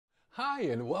Hi,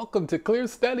 and welcome to Clear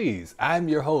Studies. I'm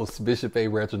your host, Bishop A.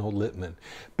 Reginald Littman.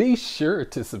 Be sure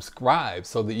to subscribe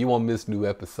so that you won't miss new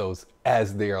episodes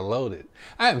as they are loaded.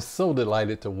 I am so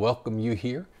delighted to welcome you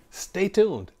here. Stay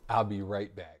tuned. I'll be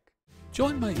right back.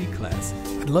 Join my e-class.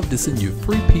 I'd love to send you a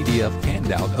free PDF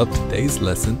handout of today's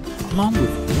lesson, along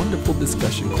with wonderful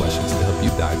discussion questions to help you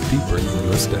dive deeper in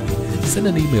your study. Send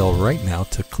an email right now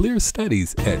to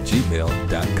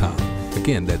clearstudies@gmail.com.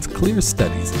 Again, that's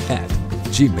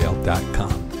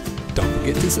clearstudies@gmail.com. Don't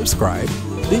forget to subscribe,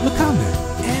 leave a comment,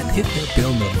 and hit that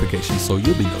bell notification so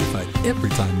you'll be notified every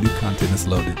time new content is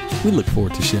loaded. We look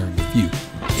forward to sharing with you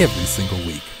every single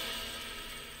week.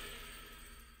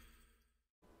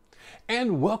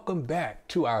 And welcome back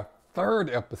to our third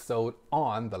episode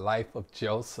on the life of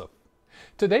Joseph.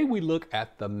 Today we look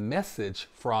at the message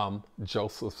from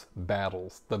Joseph's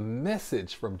battles. The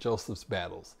message from Joseph's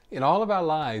battles. In all of our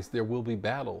lives, there will be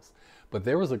battles, but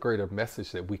there is a greater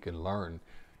message that we can learn.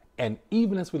 And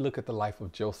even as we look at the life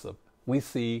of Joseph, we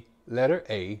see, letter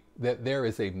A, that there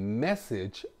is a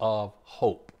message of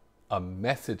hope. A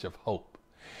message of hope.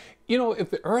 You know,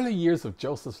 if the early years of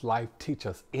Joseph's life teach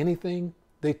us anything,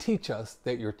 they teach us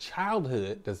that your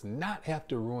childhood does not have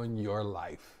to ruin your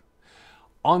life.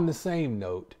 On the same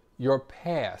note, your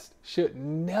past should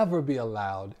never be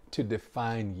allowed to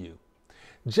define you.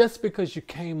 Just because you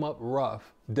came up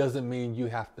rough doesn't mean you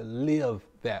have to live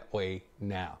that way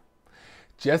now.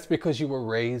 Just because you were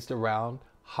raised around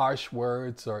harsh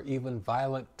words or even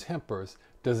violent tempers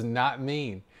does not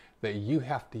mean that you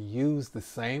have to use the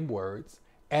same words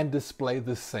and display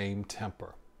the same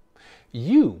temper.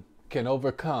 You can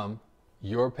overcome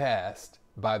your past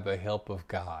by the help of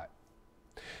God.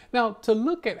 Now, to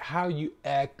look at how you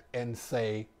act and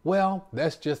say, well,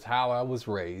 that's just how I was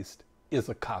raised, is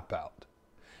a cop-out.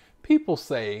 People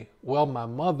say, well, my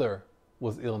mother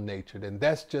was ill-natured and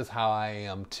that's just how I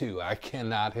am too. I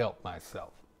cannot help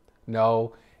myself.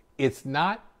 No, it's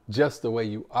not just the way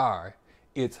you are,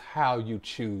 it's how you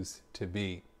choose to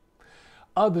be.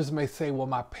 Others may say, well,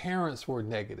 my parents were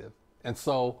negative and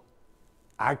so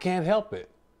I can't help it.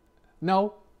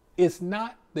 No, it's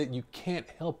not that you can't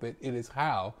help it. It is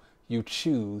how you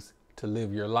choose to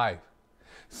live your life.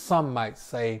 Some might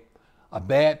say, a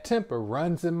bad temper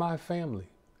runs in my family,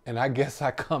 and I guess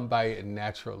I come by it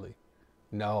naturally.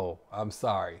 No, I'm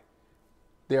sorry.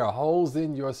 There are holes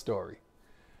in your story.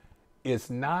 It's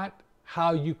not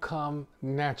how you come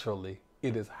naturally.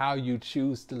 It is how you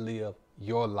choose to live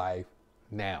your life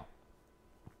now.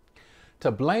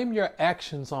 To blame your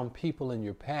actions on people in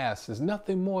your past is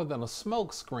nothing more than a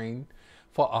smokescreen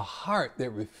for a heart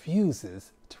that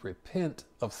refuses to repent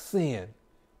of sin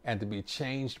and to be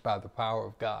changed by the power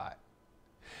of God.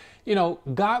 You know,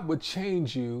 God would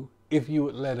change you if you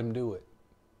would let him do it.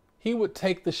 He would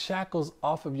take the shackles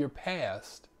off of your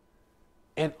past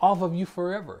and off of you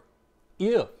forever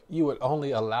if you would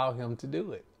only allow him to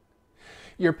do it.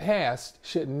 Your past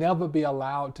should never be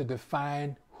allowed to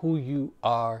define who you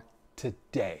are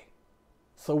today.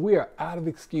 So we are out of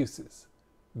excuses.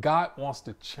 God wants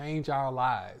to change our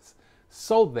lives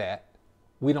so that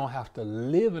we don't have to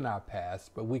live in our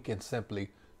past, but we can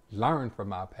simply learn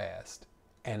from our past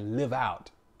and live out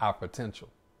our potential.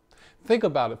 Think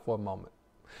about it for a moment.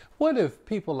 What if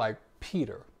people like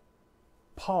Peter,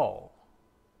 Paul,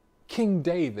 King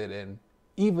David, and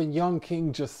even young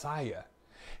King Josiah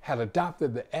had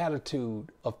adopted the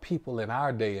attitude of people in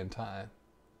our day and time?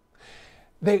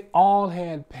 They all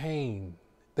had pain.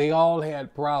 They all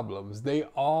had problems. They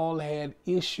all had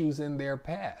issues in their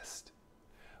past.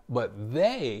 But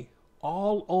they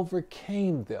all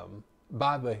overcame them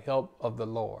by the help of the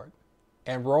Lord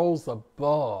and rose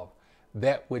above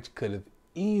that which could have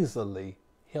easily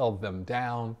held them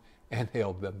down and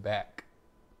held them back.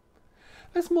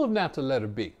 Let's move now to letter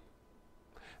B.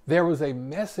 There was a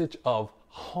message of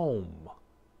home.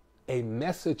 A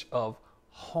message of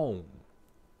home.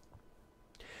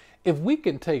 If we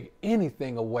can take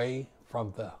anything away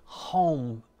from the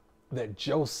home that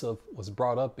Joseph was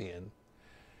brought up in,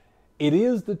 it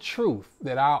is the truth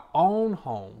that our own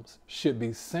homes should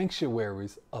be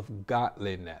sanctuaries of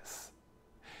godliness.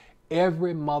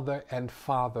 Every mother and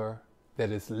father that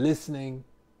is listening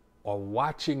or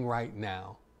watching right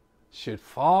now should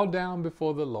fall down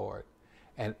before the Lord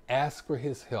and ask for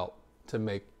his help to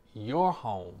make your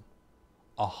home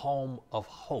a home of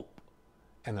hope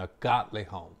and a godly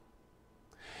home.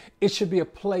 It should be a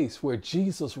place where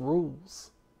Jesus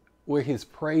rules, where his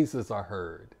praises are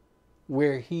heard,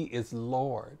 where he is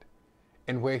Lord,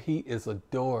 and where he is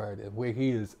adored, and where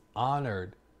he is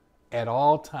honored at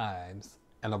all times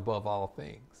and above all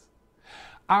things.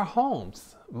 Our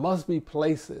homes must be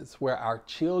places where our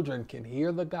children can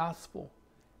hear the gospel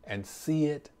and see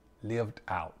it lived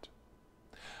out.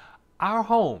 Our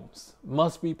homes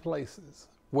must be places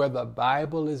where the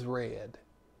Bible is read,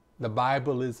 the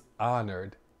Bible is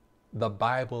honored, the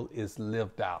Bible is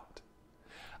lived out.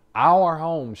 Our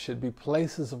homes should be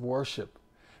places of worship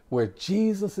where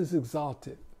Jesus is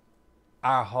exalted.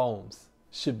 Our homes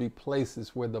should be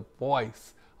places where the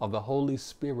voice of the Holy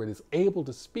Spirit is able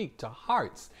to speak to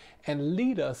hearts and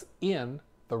lead us in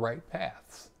the right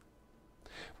paths.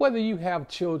 Whether you have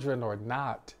children or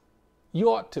not, you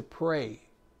ought to pray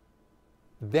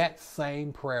that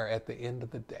same prayer at the end of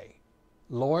the day.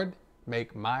 Lord,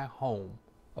 make my home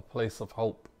a place of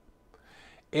hope.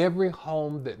 Every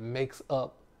home that makes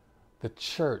up the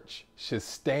church should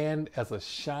stand as a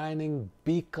shining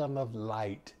beacon of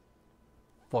light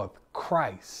for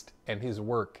Christ and his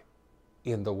work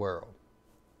in the world.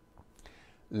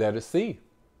 Let us see.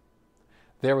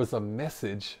 There is a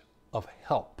message of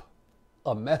help,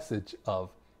 a message of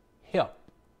help.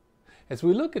 As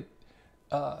we look at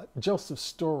Joseph's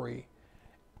story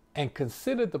and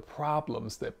consider the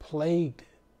problems that plagued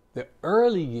the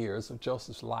early years of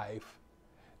Joseph's life,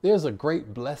 there's a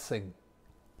great blessing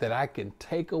that I can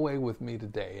take away with me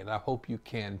today, and I hope you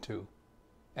can too.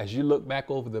 As you look back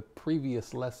over the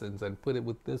previous lessons and put it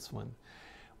with this one,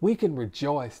 we can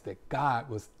rejoice that God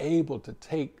was able to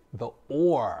take the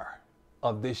ore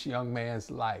of this young man's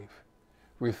life,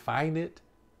 refine it,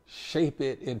 shape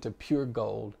it into pure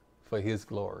gold for his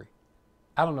glory.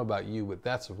 I don't know about you, but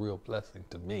that's a real blessing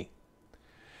to me.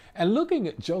 And looking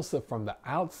at Joseph from the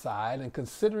outside and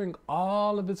considering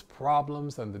all of his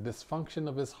problems and the dysfunction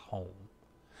of his home,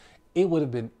 it would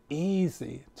have been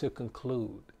easy to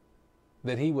conclude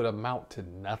that he would amount to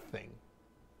nothing.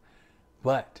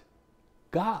 But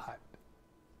God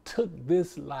took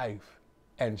this life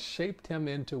and shaped him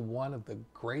into one of the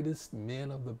greatest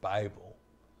men of the Bible.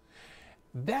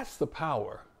 That's the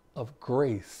power of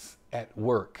grace at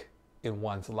work in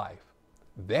one's life.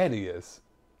 That is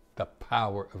the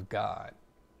power of God.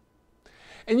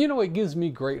 And you know, it gives me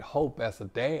great hope as a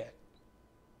dad,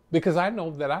 because I know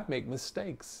that I make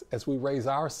mistakes as we raise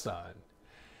our son.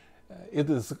 It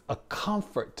is a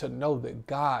comfort to know that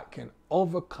God can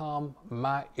overcome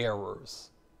my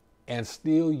errors and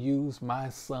still use my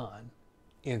son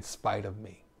in spite of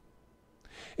me.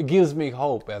 It gives me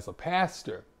hope as a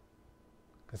pastor,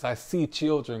 because I see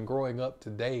children growing up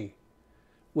today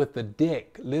with the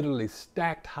deck literally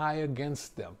stacked high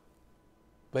against them.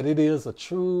 But it is a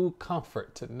true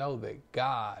comfort to know that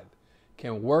God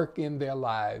can work in their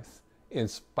lives in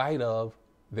spite of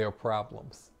their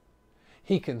problems.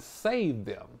 He can save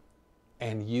them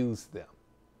and use them.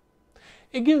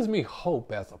 It gives me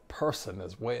hope as a person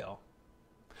as well.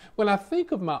 When I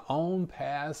think of my own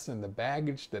past and the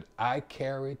baggage that I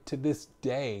carry to this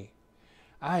day,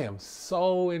 I am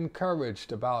so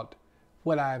encouraged about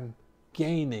what I'm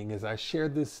gaining as I share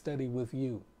this study with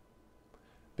you,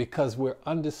 because we're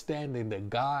understanding that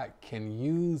God can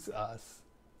use us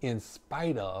in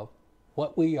spite of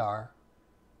what we are,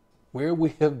 where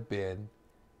we have been,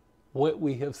 what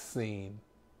we have seen,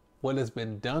 what has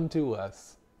been done to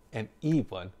us, and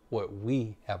even what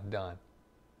we have done.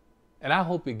 And I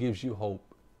hope it gives you hope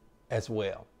as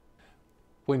well.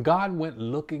 When God went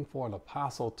looking for an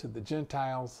apostle to the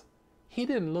Gentiles, he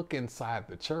didn't look inside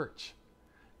the church.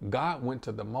 God went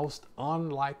to the most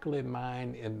unlikely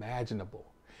mine imaginable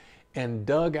and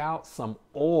dug out some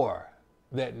ore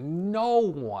that no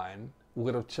one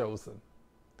would have chosen.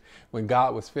 When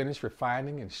God was finished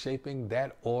refining and shaping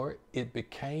that ore, it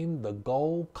became the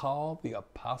gold called the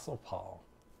Apostle Paul.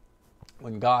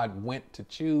 When God went to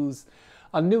choose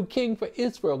a new king for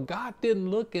Israel, God didn't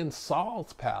look in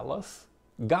Saul's palace.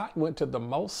 God went to the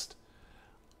most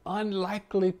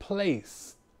unlikely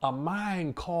place, a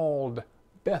mine called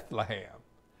Bethlehem.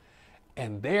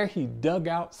 And there he dug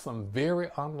out some very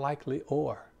unlikely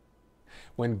ore.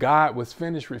 When God was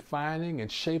finished refining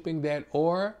and shaping that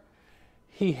ore,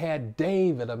 he had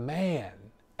David, a man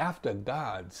after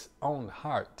God's own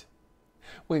heart.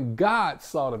 When God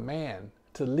sought a man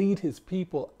to lead his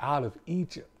people out of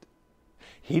Egypt,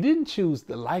 he didn't choose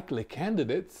the likely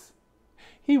candidates.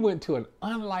 He went to an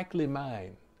unlikely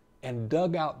mine and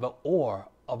dug out the ore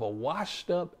of a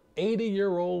washed-up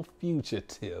 80-year-old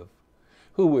fugitive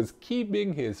who was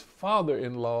keeping his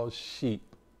father-in-law's sheep.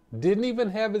 Didn't even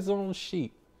have his own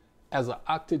sheep, as an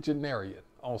octogenarian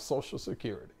on Social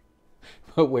Security.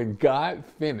 But when God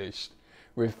finished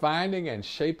refining and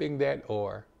shaping that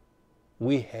ore,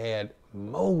 we had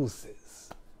Moses,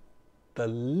 the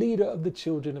leader of the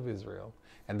children of Israel,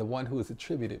 and the one who is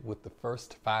attributed with the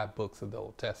first 5 books of the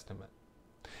Old Testament.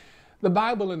 The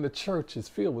Bible and the church is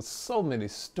filled with so many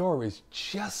stories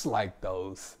just like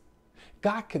those.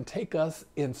 God can take us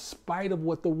in spite of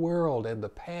what the world and the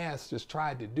past has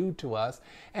tried to do to us,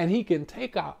 and he can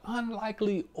take our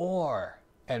unlikely ore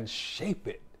and shape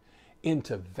it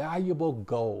into valuable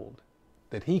gold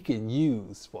that he can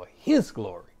use for his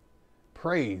glory.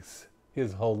 Praise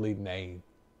his holy name.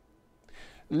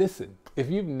 Listen,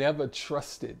 if you've never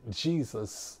trusted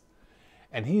Jesus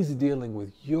and he's dealing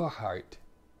with your heart,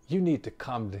 you need to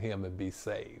come to him and be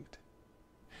saved.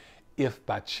 If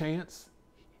by chance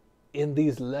in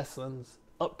these lessons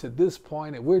up to this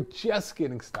point, and we're just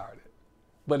getting started,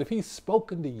 but if he's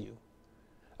spoken to you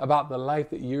about the life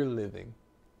that you're living,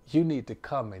 you need to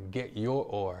come and get your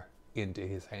ore into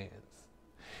his hands.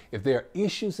 If there are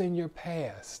issues in your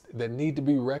past that need to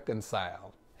be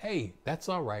reconciled, hey, that's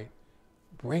all right.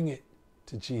 Bring it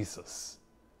to Jesus.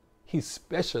 He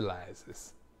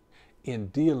specializes in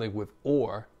dealing with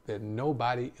ore that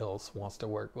nobody else wants to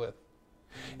work with.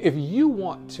 If you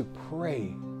want to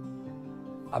pray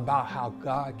about how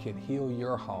God can heal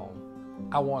your home,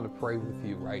 I want to pray with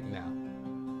you right now.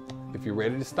 If you're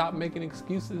ready to stop making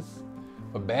excuses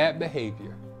for bad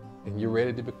behavior and you're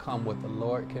ready to become what the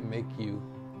Lord can make you,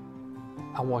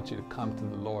 I want you to come to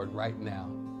the Lord right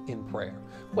now in prayer,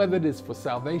 whether it is for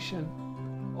salvation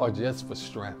or just for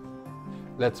strength.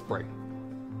 Let's pray.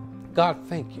 God,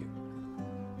 thank you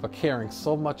for caring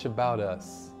so much about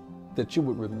us that you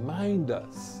would remind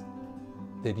us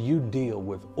that you deal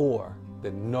with ore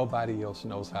that nobody else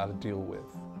knows how to deal with.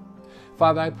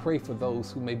 Father, I pray for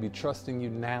those who may be trusting you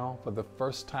now for the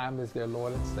first time as their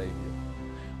Lord and Savior.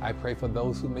 I pray for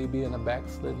those who may be in a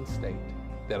backslidden state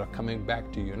that are coming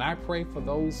back to you. And I pray for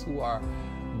those who are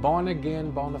born again,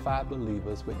 bona fide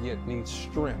believers, but yet need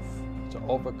strength to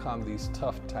overcome these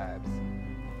tough times.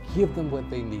 Give them what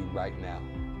they need right now.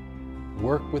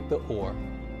 Work with the ore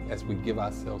as we give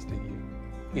ourselves to you.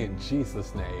 In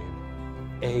Jesus' name,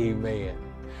 amen.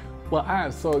 Well, I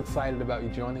am so excited about you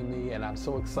joining me, and I'm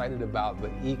so excited about the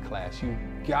E-Class. You've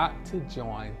got to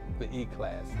join the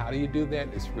E-Class. How do you do that?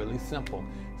 It's really simple.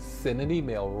 Send an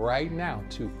email right now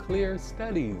to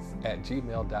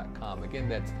clearstudies@gmail.com. Again,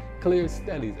 that's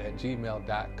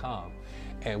clearstudies@gmail.com.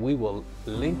 And we will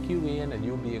link you in, and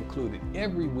you'll be included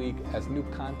every week as new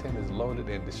content is loaded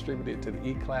and distributed to the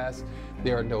E-Class.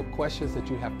 There are no questions that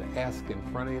you have to ask in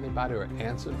front of anybody or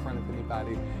answer in front of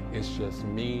anybody. It's just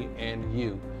me and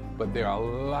you. But there are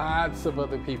lots of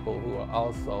other people who are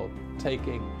also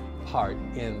taking part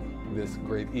in this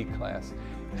great E-Class.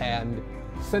 And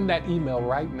send that email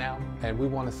right now, and we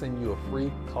want to send you a free,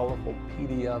 colorful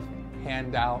PDF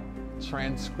handout,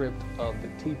 transcript of the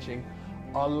teaching,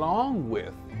 along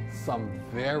with some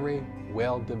very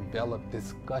well-developed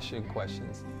discussion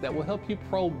questions that will help you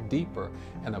probe deeper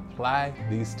and apply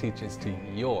these teachings to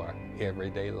your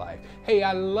everyday life. Hey,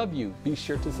 I love you. Be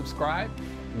sure to subscribe.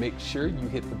 Make sure you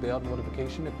hit the bell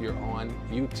notification if you're on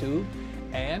YouTube.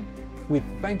 And we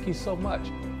thank you so much.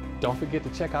 Don't forget to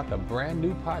check out the brand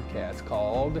new podcast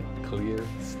called Clear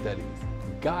Studies.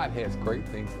 God has great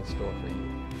things in store for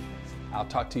you. I'll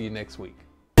talk to you next week.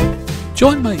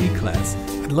 Join my E-Class.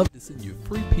 I'd love to send you a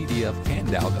free PDF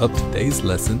handout of today's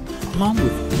lesson, along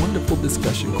with wonderful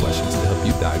discussion questions to help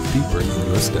you dive deeper in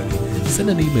your study.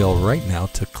 Send an email right now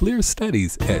to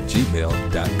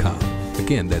clearstudies@gmail.com.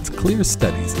 Again, that's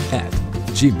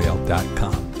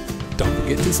clearstudies@gmail.com. Don't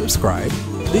forget to subscribe,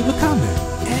 leave a comment,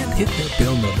 and hit that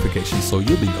bell notification so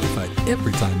you'll be notified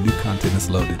every time new content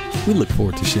is loaded. We look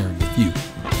forward to sharing with you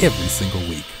every single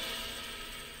week.